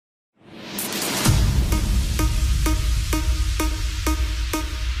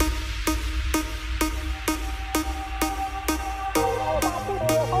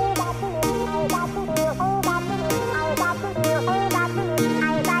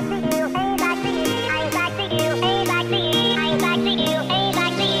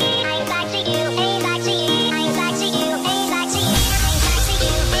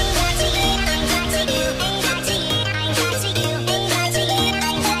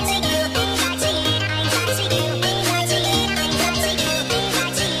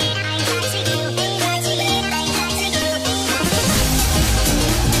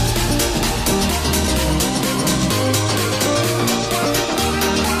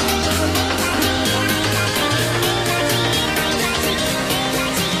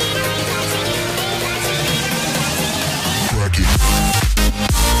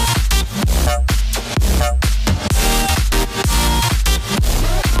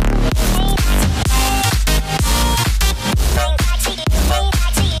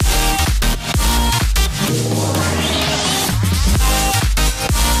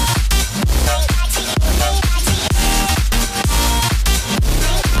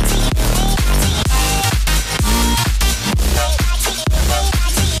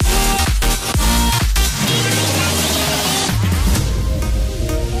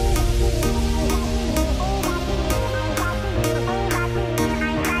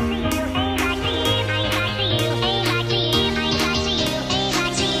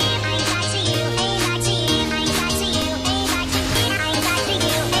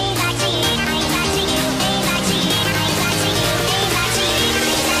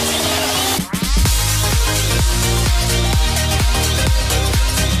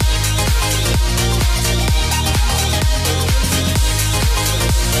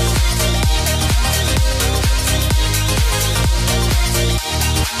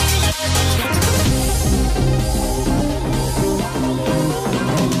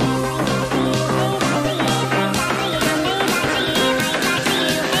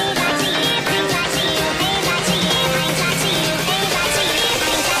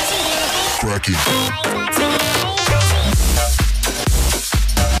cracking.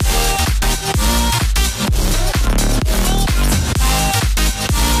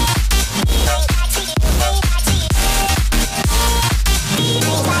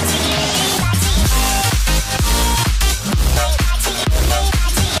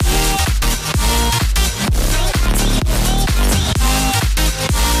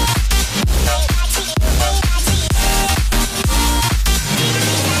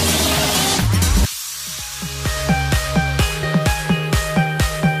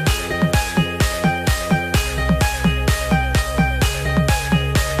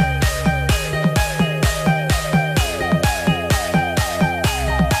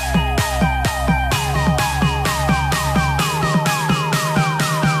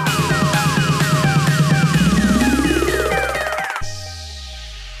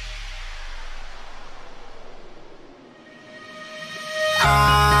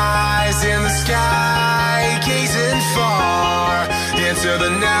 Eyes in the sky, gazing far into the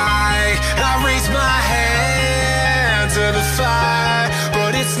night. I raise my hand to the fire,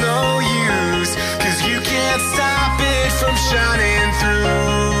 but it's no use, 'cause you can't stop it from shining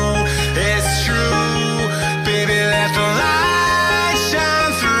through. It's true, baby, let the light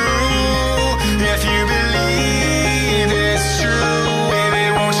shine through. If you believe it's true, baby,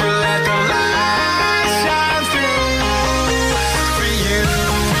 won't you let the light shine through for you.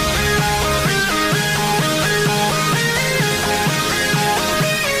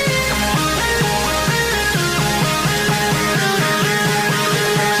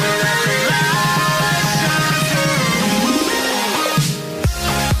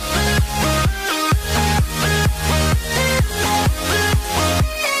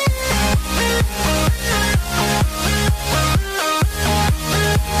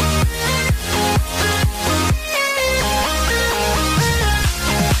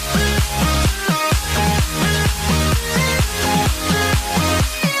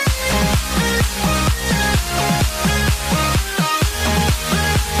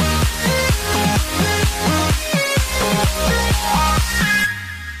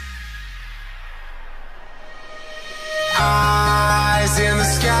 Eyes in the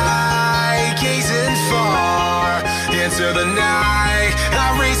sky, gazing far into the night. I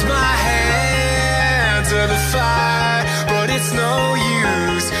raise my hand to the fire, but it's no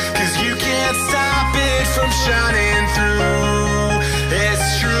use, 'cause you can't stop it from shining through. It's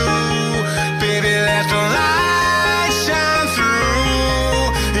true, baby, let the light shine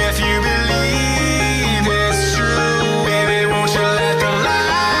through. If you believe it's true, baby, won't you let the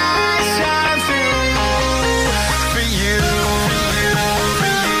light shine through for you.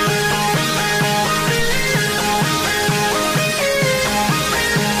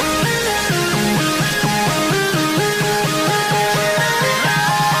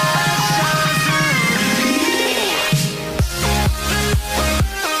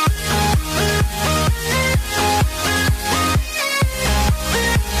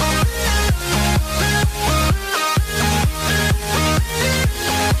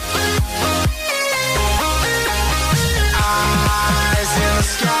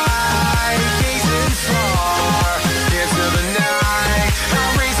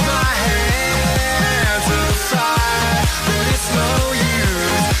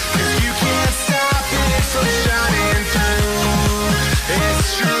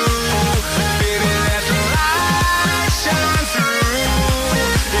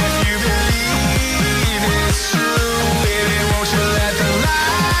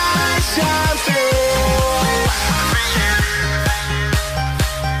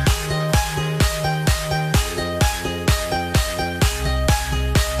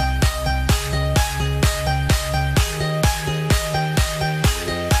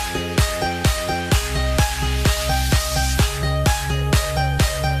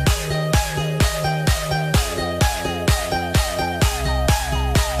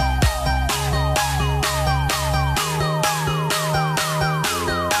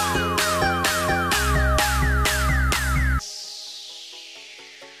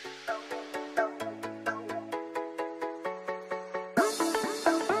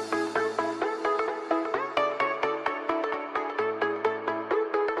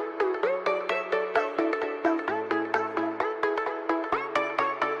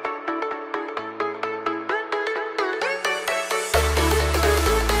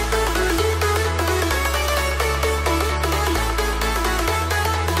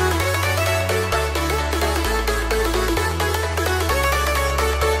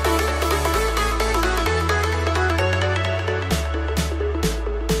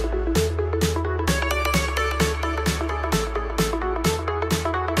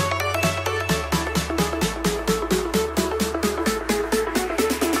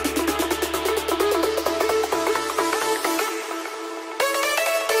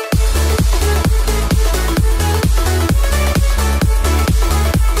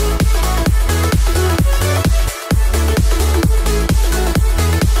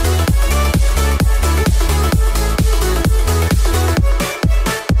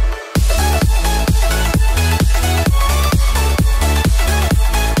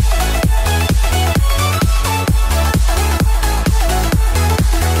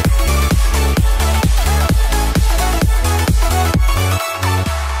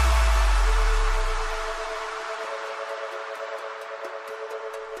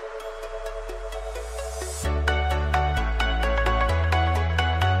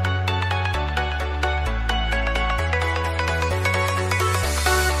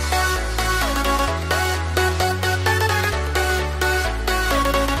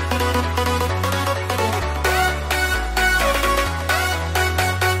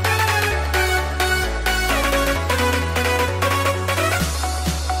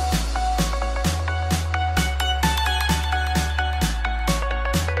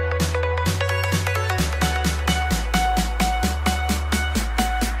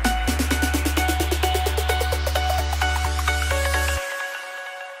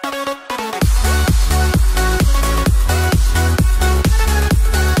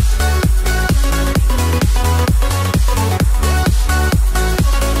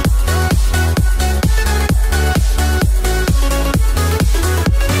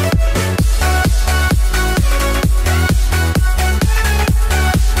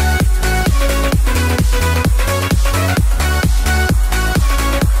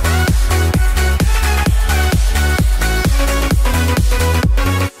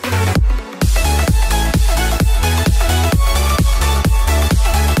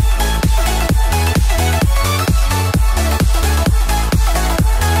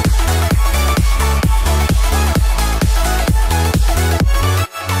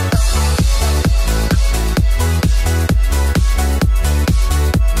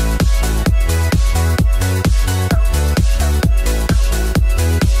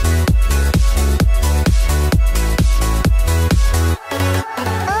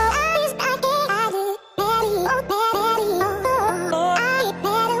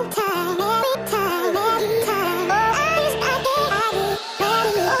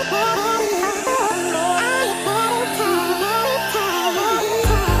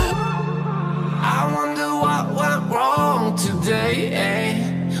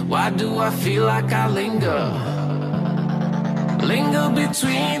 Why do I feel like I linger? Linger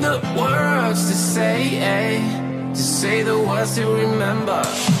between the words to say the words to remember.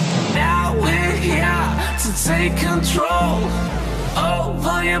 Now we're here to take control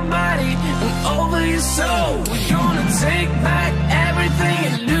over your body and over your soul. We're gonna take back everything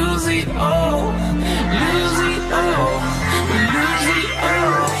and lose it all. Lose it all. Lose it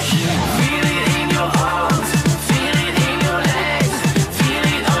all. Feel it in your arms, feel it in your legs, feel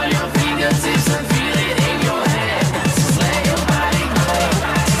it on your fingertips and feel it in your head. Just let your body go,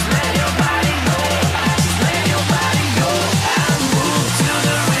 just let your body go, just let your body go and move to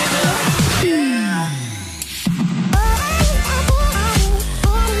the rhythm.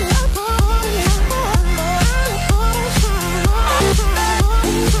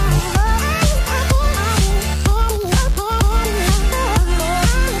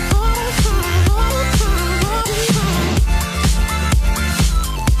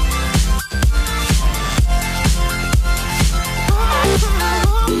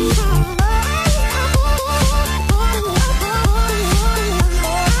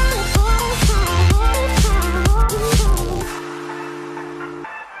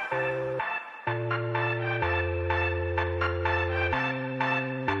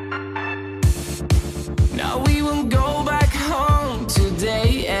 Now we won't go back home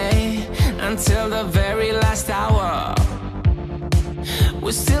today, until the very last hour.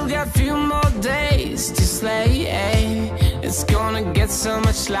 We still got a few more days to slay, it's gonna get so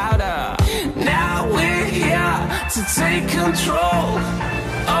much louder. Now we're here to take control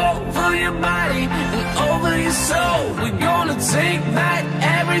over your body and over your soul. We're gonna take back